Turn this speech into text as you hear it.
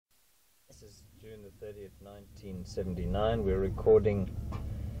This is June the 30th, 1979. We're recording,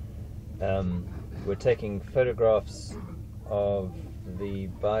 we're taking photographs of the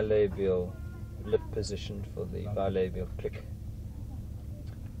bilabial lip position for the bilabial click.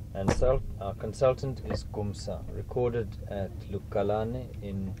 And our consultant is Guhmsa, recorded at Lokalane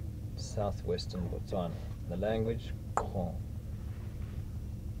in Southwestern Botswana. The language, Khon.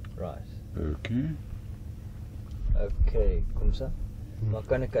 Right. Okay. Okay, Guhmsa.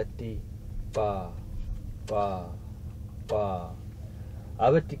 Makanakati pa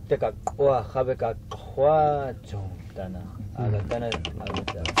abatik taka kwa khabeka kwa tana agatana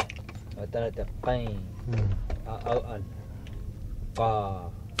ta qain an pa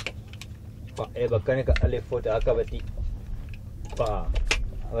eba kanika alefota akabati pa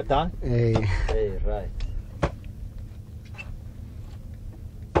abatan hey right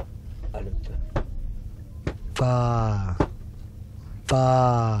alif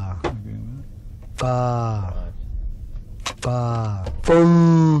Pa.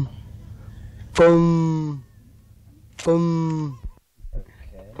 Boom.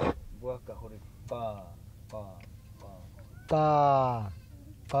 Okay. Buaka huruf pa.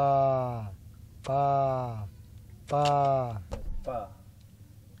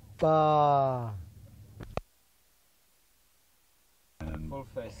 And Full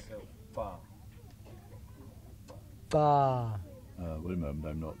face so pa. wait a moment,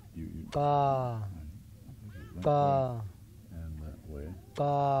 I'm not you. Pa. And that way.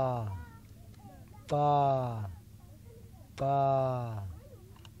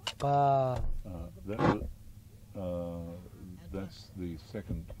 That's the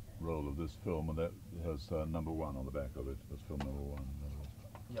second roll of this film, and that has number one on the back of it. That's film number one.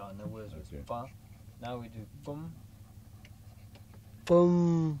 Yeah, and the words was Okay. pa. Now we do boom.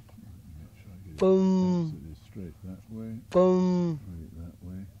 Boom. Make sure I get Boom. it straight that way. Boom. Straight that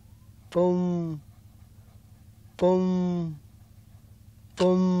way. Boom.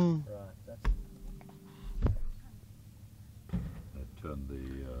 Right, that's Turn the.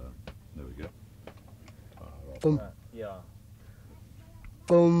 There we go. Boom. right. Yeah.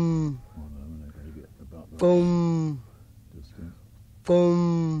 Boom. One moment, I gotta get about the Boom. distance.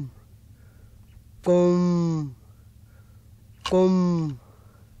 Boom.